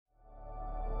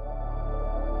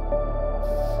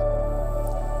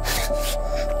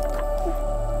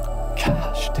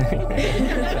If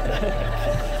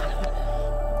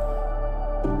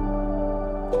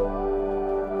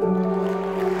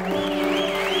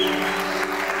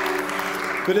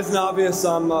it isn't obvious,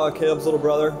 I'm Caleb's little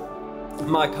brother. In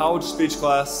my college speech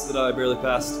class that I barely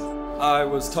passed, I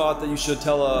was taught that you should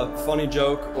tell a funny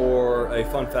joke or a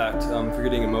fun fact. If you're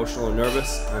getting emotional or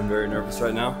nervous, I'm very nervous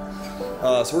right now.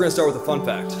 So we're gonna start with a fun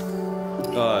fact.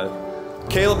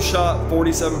 Caleb shot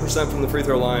 47% from the free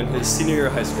throw line his senior year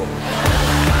of high school.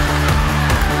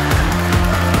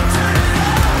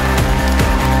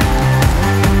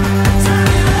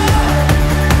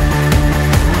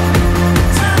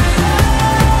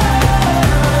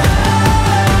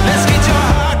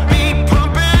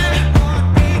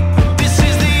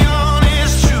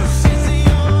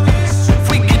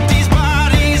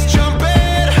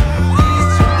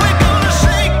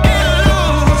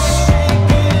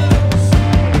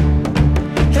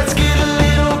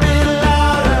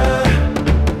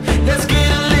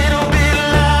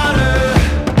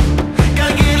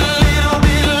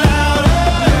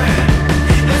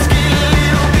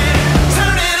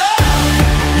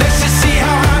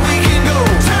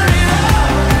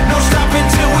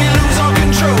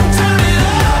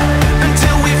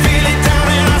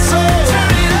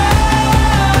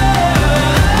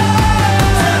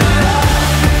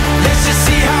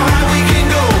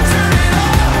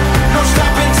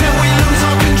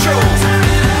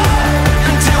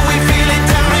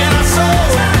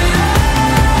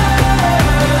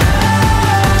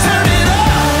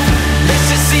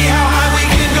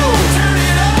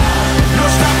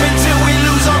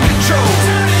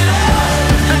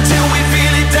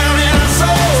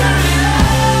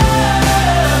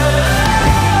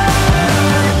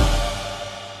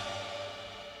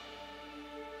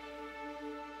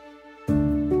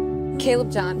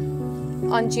 Caleb John.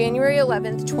 On January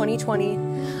 11th, 2020,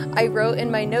 I wrote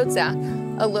in my notes app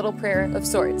a little prayer of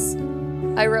sorts.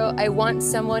 I wrote, I want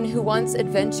someone who wants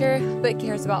adventure but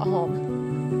cares about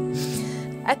home.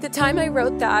 At the time I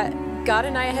wrote that, God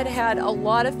and I had had a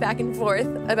lot of back and forth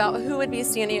about who would be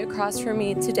standing across from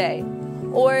me today,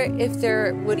 or if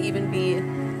there would even be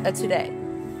a today.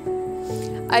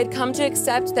 I'd come to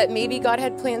accept that maybe God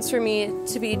had plans for me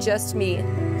to be just me.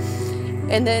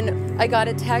 And then I got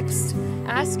a text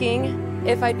asking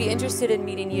if I'd be interested in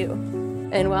meeting you.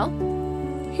 And well,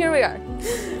 here we are.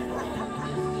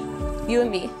 You and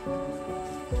me.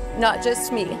 Not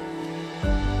just me.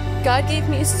 God gave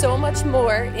me so much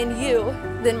more in you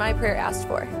than my prayer asked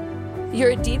for.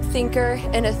 You're a deep thinker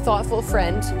and a thoughtful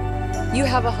friend. You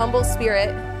have a humble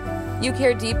spirit. You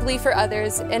care deeply for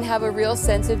others and have a real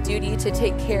sense of duty to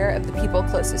take care of the people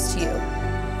closest to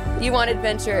you. You want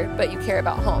adventure, but you care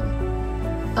about home.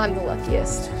 I'm the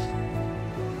luckiest.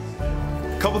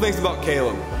 A couple things about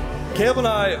Caleb. Caleb and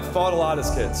I fought a lot as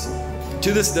kids.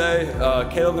 To this day,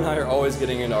 Caleb and I are always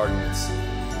getting into arguments.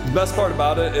 The best part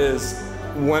about it is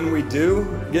when we do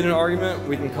get in an argument,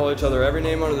 we can call each other every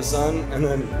name under the sun, and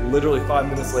then literally 5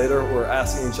 minutes later, we're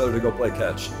asking each other to go play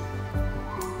catch.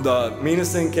 The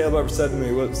meanest thing Caleb ever said to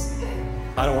me was,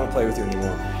 I don't want to play with you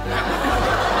anymore.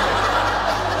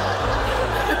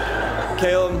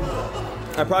 Caleb,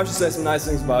 I probably should say some nice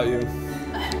things about you.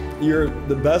 You're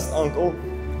the best uncle.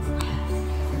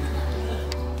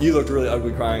 You looked really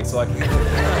ugly crying, so I can.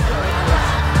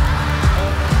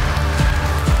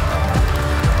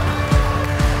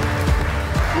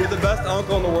 You're the best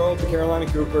uncle in the world to Caroline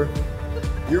and Cooper.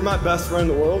 You're my best friend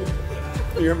in the world.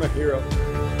 You're my hero.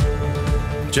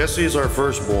 Jessie is our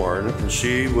firstborn, and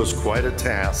she was quite a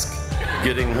task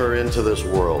getting her into this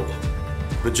world.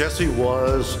 But Jessie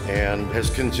was and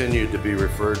has continued to be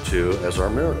referred to as our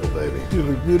miracle baby. You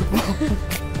look beautiful.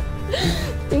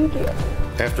 Thank you.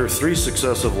 After 3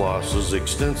 successive losses,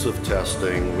 extensive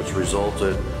testing, which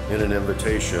resulted in an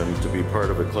invitation to be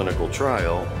part of a clinical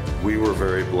trial, we were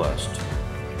very blessed.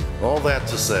 All that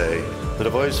to say that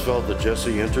I've always felt that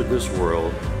Jessie entered this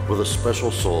world with a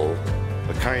special soul,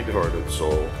 a kind-hearted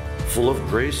soul, full of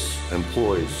grace and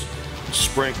poise,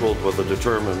 sprinkled with a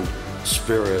determined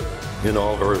spirit in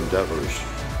all her endeavors.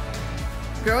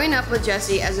 Growing up with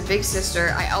Jessie as a big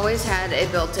sister, I always had a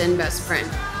built-in best friend.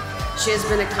 She has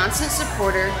been a constant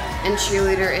supporter and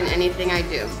cheerleader in anything I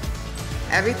do.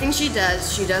 Everything she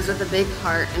does with a big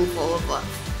heart and full of love.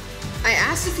 I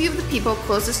asked a few of the people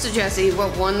closest to Jessie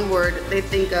what one word they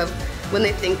think of when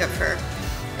they think of her.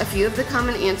 A few of the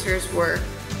common answers were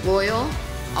loyal,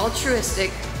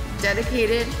 altruistic,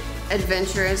 dedicated,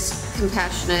 adventurous,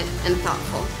 compassionate, and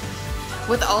thoughtful.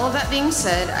 With all of that being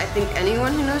said, I think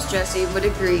anyone who knows Jessie would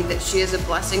agree that she is a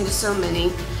blessing to so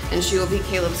many, and she will be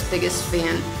Caleb's biggest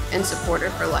fan and supporter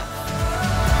for life.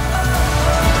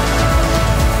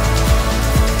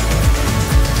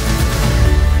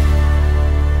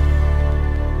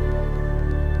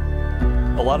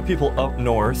 A lot of people up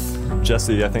north,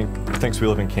 Jessie, I think, thinks we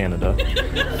live in Canada,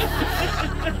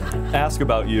 ask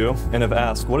about you and have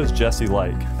asked, what is Jessie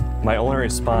like? My only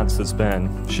response has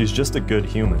been, she's just a good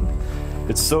human.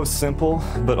 It's so simple,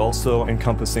 but also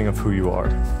encompassing of who you are.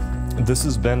 This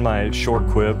has been my short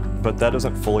quip, but that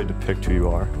doesn't fully depict who you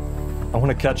are. I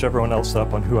want to catch everyone else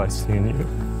up on who I see in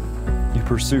you. You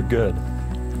pursue good.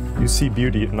 You see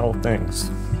beauty in all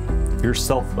things. You're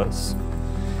selfless.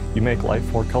 You make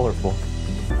life more colorful.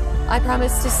 I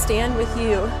promise to stand with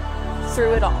you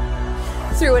through it all.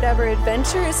 Through whatever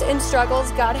adventures and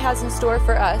struggles God has in store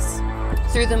for us.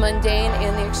 Through the mundane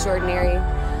and the extraordinary.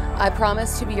 I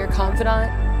promise to be your confidant,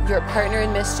 your partner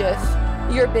in mischief,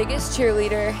 your biggest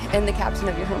cheerleader, and the captain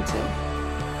of your home team.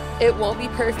 It won't be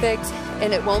perfect,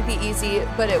 and it won't be easy,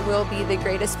 but it will be the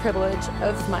greatest privilege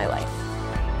of my life.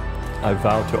 I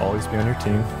vow to always be on your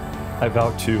team. I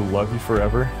vow to love you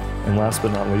forever. And last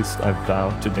but not least, I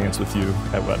vow to dance with you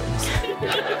at weddings.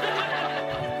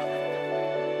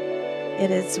 It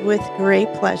is with great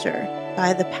pleasure,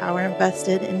 by the power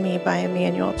invested in me by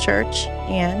Emmanuel Church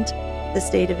and the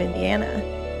state of Indiana,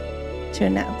 to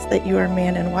announce that you are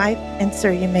man and wife, and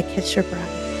sir, you may kiss your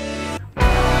bride.